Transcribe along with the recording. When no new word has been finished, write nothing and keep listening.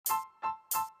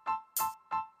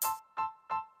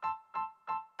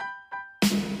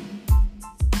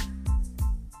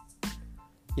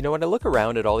When I look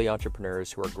around at all the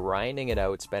entrepreneurs who are grinding it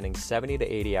out, spending 70 to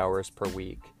 80 hours per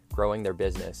week growing their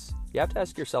business, you have to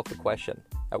ask yourself the question,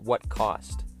 at what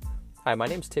cost? Hi, my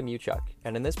name's Tim Uchuk,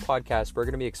 and in this podcast, we're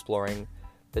going to be exploring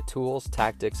the tools,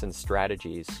 tactics, and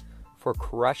strategies for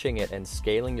crushing it and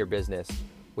scaling your business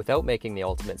without making the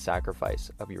ultimate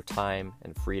sacrifice of your time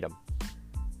and freedom.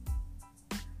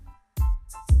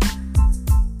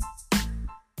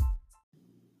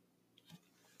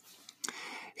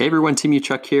 Hey everyone, Tim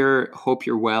Uchuk here. Hope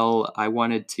you're well. I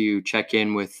wanted to check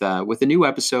in with a new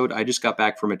episode. I just got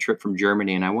back from a trip from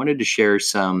Germany, and I wanted to share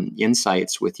some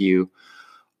insights with you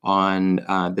on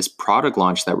this product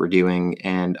launch that we're doing.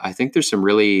 And I think there's some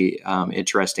really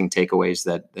interesting takeaways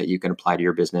that you can apply to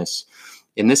your business.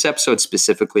 In this episode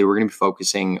specifically, we're going to be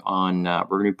focusing on,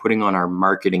 we're going to be putting on our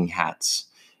marketing hats.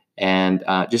 And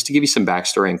just to give you some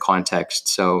backstory and context,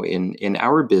 so in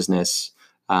our business,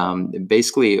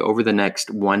 basically over the next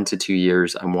 1 to 2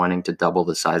 years, I'm wanting to double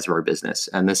the size of our business.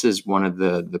 And this is one of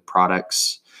the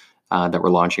products that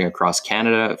we're launching across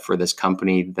Canada for this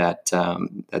company that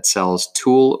sells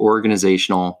tool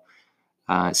organizational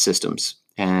systems.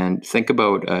 And think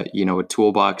about a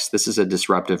toolbox. This is a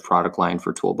disruptive product line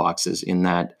for toolboxes in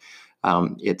that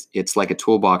it's like a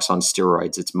toolbox on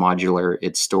steroids. It's modular.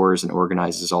 It stores and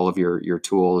organizes all of your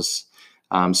tools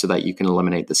so that you can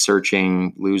eliminate the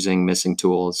searching, losing, missing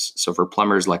tools. So for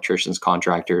plumbers, electricians,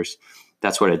 contractors,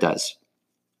 that's what it does.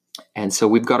 And so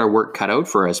we've got our work cut out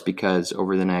for us because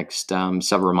over the next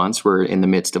several months, we're in the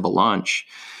midst of a launch.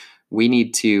 We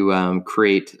need to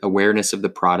create awareness of the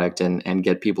product and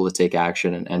get people to take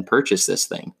action and purchase this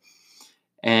thing.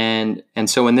 And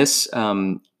so in this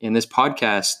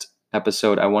podcast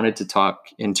episode, I wanted to talk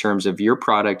in terms of your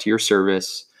product, your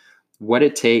service, what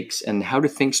it takes, and how to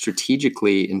think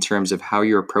strategically in terms of how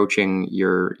you're approaching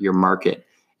your market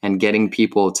and getting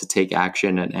people to take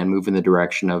action and move in the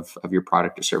direction of your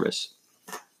product or service.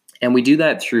 And we do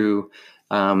that through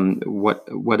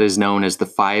what is known as the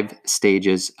 5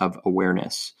 stages of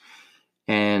awareness.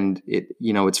 And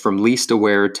it's from least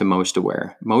aware to most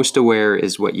aware. Most aware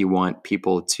is what you want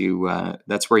people to,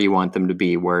 that's where you want them to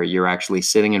be, where you're actually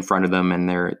sitting in front of them and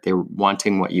they're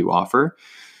wanting what you offer.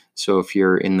 So if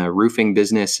you're in the roofing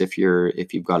business, if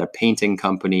you've got a painting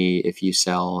company, if you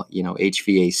sell,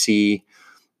 HVAC,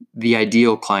 the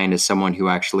ideal client is someone who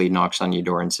actually knocks on your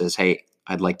door and says, "Hey,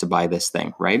 I'd like to buy this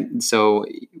thing," right? So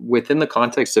within the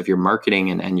context of your marketing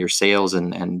and your sales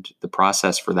and the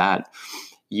process for that,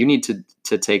 you need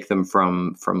to take them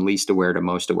from least aware to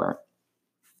most aware.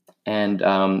 And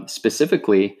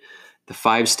specifically, the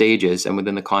 5 stages, and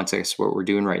within the context of what we're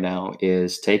doing right now,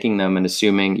 is taking them and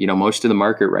assuming, most of the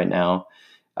market right now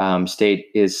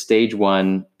stage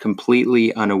 1,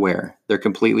 completely unaware. They're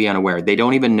completely unaware. They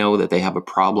don't even know that they have a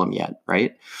problem yet,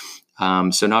 right?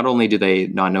 So not only do they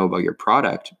not know about your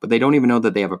product, but they don't even know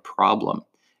that they have a problem.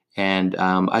 And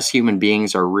us human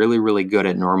beings are really, really good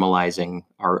at normalizing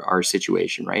our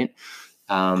situation, right?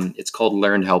 It's called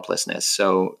learned helplessness.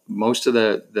 So most of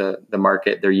the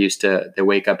market, they're used to, they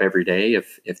wake up every day.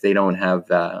 If they don't have,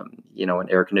 an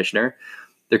air conditioner,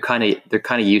 they're kind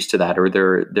of used to that, or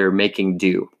they're making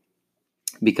do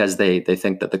because they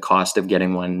think that the cost of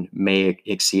getting one may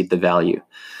exceed the value.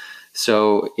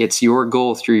 So it's your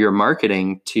goal through your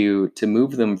marketing to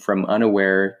move them from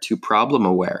unaware to problem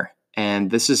aware.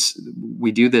 And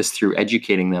we do this through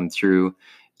educating them through,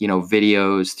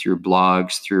 videos, through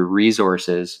blogs, through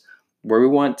resources, where we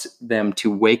want them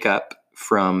to wake up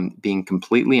from being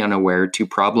completely unaware to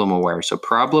problem aware. So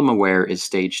problem aware is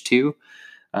stage 2.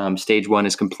 Stage 1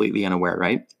 is completely unaware,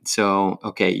 right? So,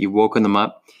 okay, you've woken them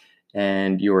up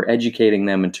and you're educating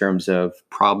them in terms of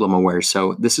problem aware.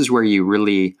 So this is where you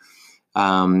really,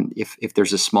 if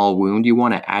there's a small wound, you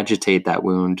want to agitate that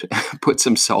wound, put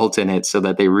some salt in it so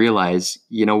that they realize,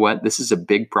 this is a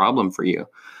big problem for you,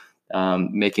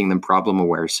 making them problem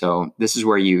aware. So this is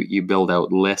where you build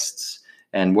out lists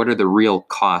and what are the real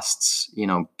costs.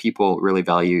 People really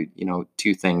value,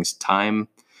 2 things, time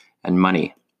and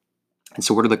money. And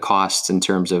so what are the costs in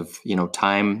terms of,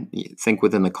 time? Think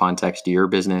within the context of your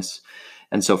business.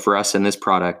 And so for us in this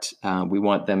product, we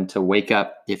want them to wake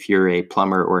up. If you're a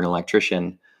plumber or an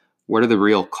electrician, what are the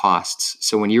real costs?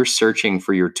 So when you're searching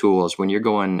for your tools, when you're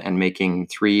going and making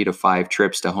 3 to 5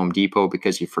 trips to Home Depot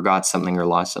because you forgot something or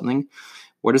lost something,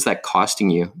 what is that costing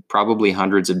you? Probably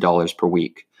hundreds of dollars per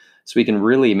week. So we can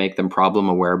really make them problem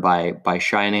aware by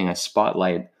shining a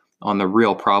spotlight on the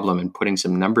real problem and putting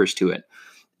some numbers to it.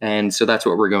 And so that's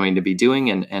what we're going to be doing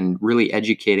and really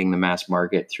educating the mass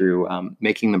market through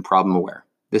making them problem aware.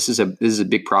 This is a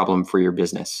big problem for your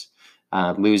business,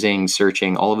 losing,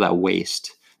 searching, all of that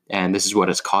waste. And this is what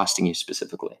it's costing you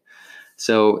specifically.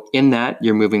 So in that,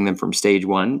 you're moving them from stage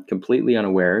 1, completely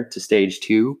unaware, to stage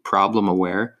 2, problem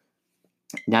aware.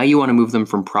 Now you want to move them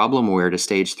from problem aware to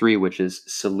stage 3, which is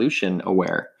solution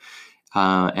aware.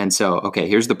 And so, okay,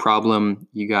 here's the problem.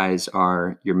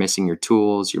 You're missing your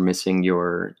tools. You're missing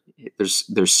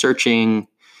there's searching.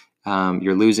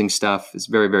 You're losing stuff. It's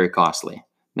very, very costly.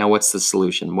 Now, what's the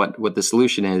solution? What the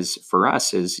solution is for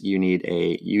us is you need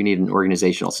an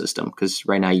organizational system, because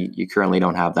right now you currently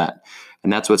don't have that,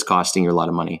 and that's what's costing you a lot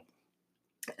of money.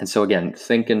 And so again,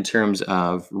 think in terms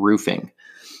of roofing.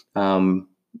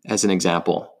 As an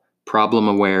example, problem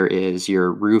aware is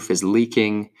your roof is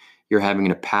leaking. You're having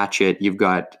to patch it.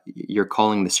 You're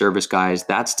calling the service guys.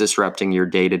 That's disrupting your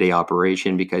day-to-day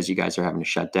operation because you guys are having to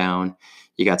shut down.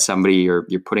 You got somebody, you're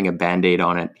putting a Band-Aid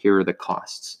on it. Here are the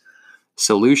costs.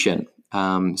 Solution.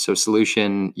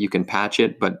 Solution, you can patch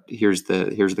it, but here's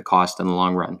the cost in the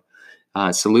long run.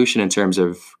 Solution in terms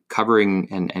of covering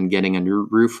and getting a new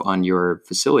roof on your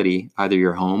facility, either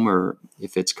your home or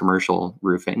if it's commercial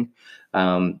roofing.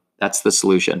 That's the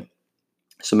solution.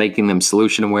 So making them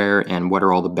solution aware, and what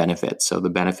are all the benefits? So the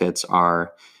benefits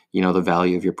are, the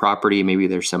value of your property. Maybe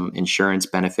there's some insurance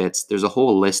benefits. There's a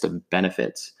whole list of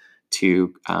benefits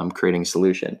to creating a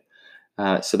solution.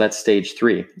 So that's stage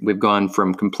 3. We've gone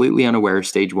from completely unaware,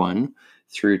 stage 1,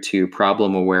 through to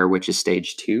problem aware, which is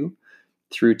stage 2,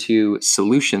 through to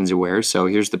solutions aware. So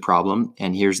here's the problem,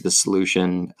 and here's the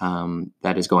solution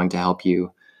that is going to help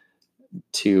you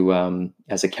to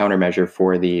as a countermeasure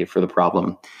for the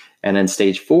problem. And then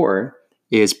stage 4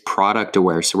 is product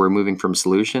aware. So we're moving from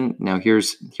solution. Now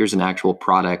here's an actual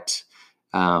product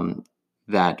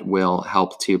that will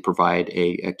help to provide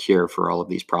a cure for all of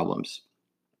these problems.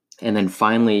 And then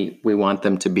finally, we want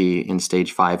them to be in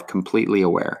stage 5, completely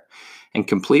aware. And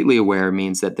completely aware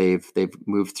means that they've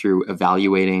moved through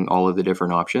evaluating all of the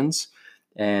different options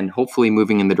and hopefully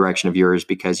moving in the direction of yours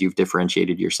because you've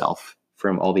differentiated yourself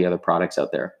from all the other products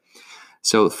out there.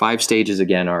 So 5 stages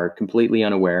again are completely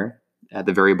unaware at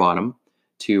the very bottom,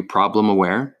 to problem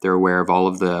aware. They're aware of all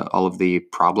of the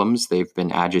problems. They've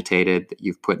been agitated.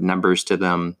 You've put numbers to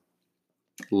them,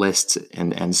 lists,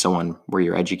 and so on, where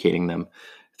you're educating them.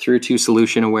 Through to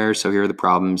solution aware. So here are the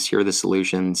problems. Here are the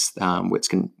solutions which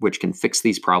can fix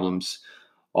these problems.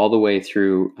 All the way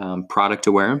through product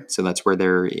aware. So that's where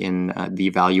they're in the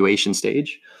evaluation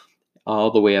stage.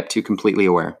 All the way up to completely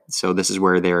aware. So this is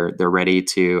where they're ready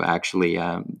to actually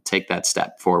take that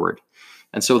step forward.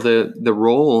 And so the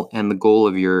role and the goal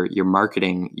of your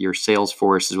marketing, your sales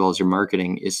force, as well as your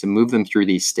marketing, is to move them through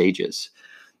these stages.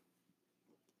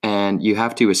 And you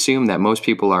have to assume that most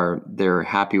people they're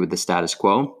happy with the status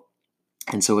quo.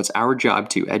 And so it's our job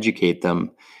to educate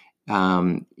them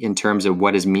in terms of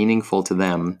what is meaningful to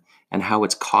them and how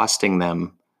it's costing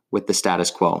them with the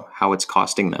status quo, how it's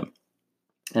costing them.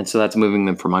 And so that's moving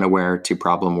them from unaware to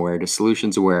problem aware to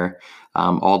solutions aware,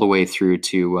 all the way through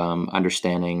to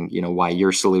understanding, why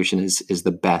your solution is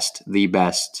the best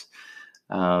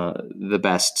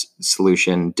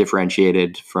solution,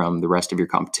 differentiated from the rest of your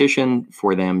competition,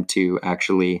 for them to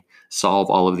actually solve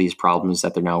all of these problems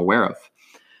that they're now aware of.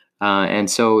 And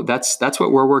so that's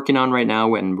what we're working on right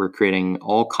now, and we're creating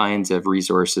all kinds of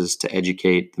resources to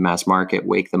educate the mass market,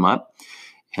 wake them up.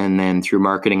 And then through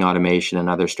marketing automation and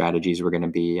other strategies, we're going to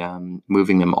be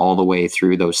moving them all the way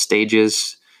through those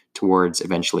stages towards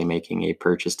eventually making a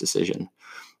purchase decision.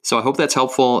 So I hope that's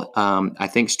helpful. I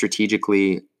think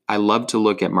strategically, I love to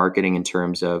look at marketing in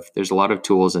terms of, there's a lot of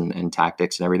tools and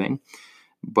tactics and everything.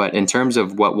 But in terms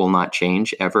of what will not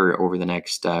change ever over the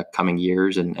next coming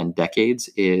years and decades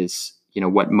is,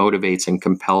 what motivates and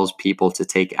compels people to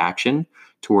take action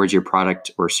towards your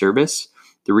product or service.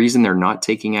 The reason they're not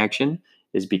taking action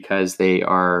is because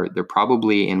they're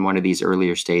probably in one of these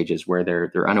earlier stages where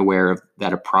they're unaware of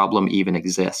that a problem even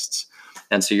exists.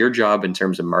 And so your job in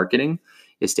terms of marketing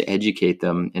is to educate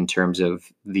them in terms of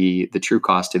the true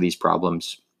cost of these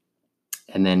problems,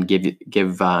 and then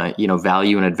give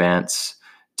value in advance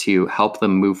to help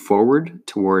them move forward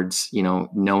towards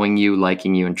knowing you,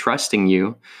 liking you, and trusting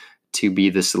you to be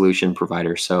the solution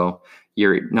provider. So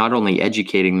you're not only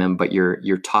educating them, but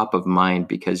you're top of mind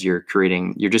because you're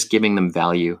just giving them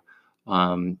value.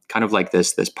 Kind of like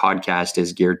this podcast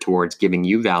is geared towards giving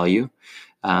you value,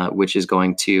 which is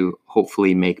going to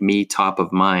hopefully make me top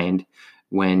of mind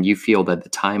when you feel that the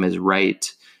time is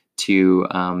right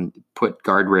to put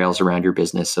guardrails around your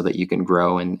business so that you can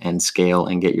grow and scale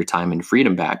and get your time and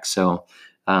freedom back. So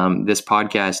this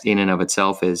podcast in and of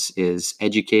itself is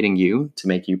educating you to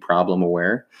make you problem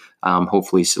aware,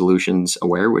 hopefully solutions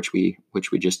aware, which we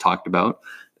just talked about,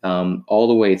 all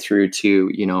the way through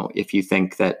to, if you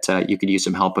think that you could use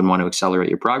some help and want to accelerate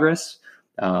your progress,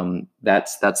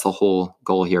 That's the whole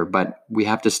goal here. But we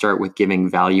have to start with giving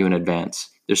value in advance.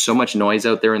 There's so much noise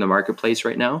out there in the marketplace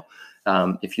right now.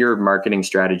 If your marketing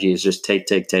strategy is just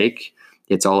take,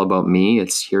 it's all about me.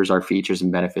 It's here's our features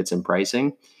and benefits and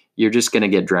pricing. You're just going to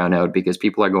get drowned out because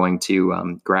people are going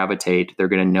to gravitate. They're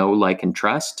going to know, like, and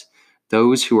trust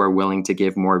those who are willing to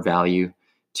give more value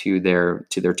to their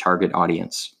target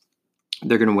audience.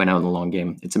 They're going to win out in the long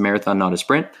game. It's a marathon, not a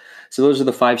sprint. So those are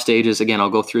the 5 stages. Again, I'll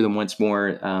go through them once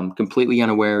more. Completely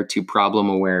unaware to problem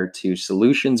aware to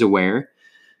solutions aware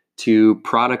to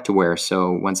product aware.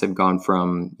 So once I've gone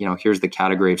from, here's the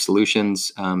category of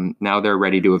solutions, now they're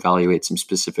ready to evaluate some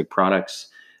specific products.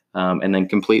 And then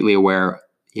completely aware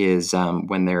is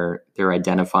when they're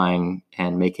identifying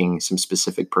and making some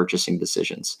specific purchasing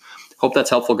decisions. Hope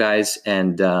that's helpful, guys.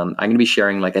 And I'm going to be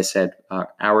sharing, like I said,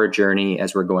 our journey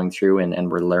as we're going through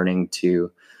and we're learning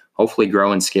to hopefully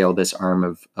grow and scale this arm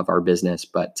of our business.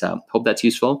 But hope that's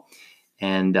useful.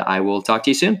 And I will talk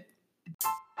to you soon.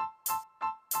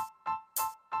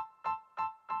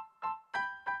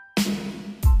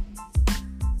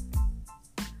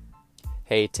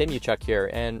 Hey, Tim Uchuk here,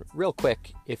 and real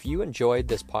quick, if you enjoyed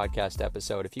this podcast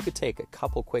episode, if you could take a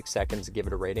couple quick seconds to give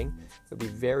it a rating, it would be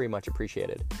very much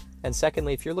appreciated. And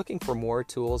secondly, if you're looking for more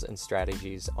tools and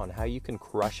strategies on how you can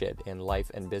crush it in life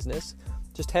and business,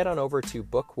 just head on over to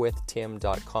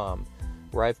bookwithtim.com,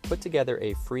 where I've put together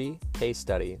a free case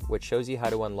study which shows you how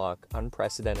to unlock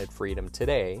unprecedented freedom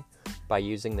today by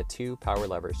using the 2 power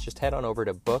levers. Just head on over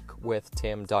to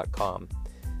bookwithtim.com.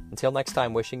 Until next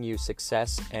time, wishing you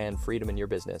success and freedom in your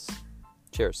business.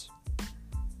 Cheers.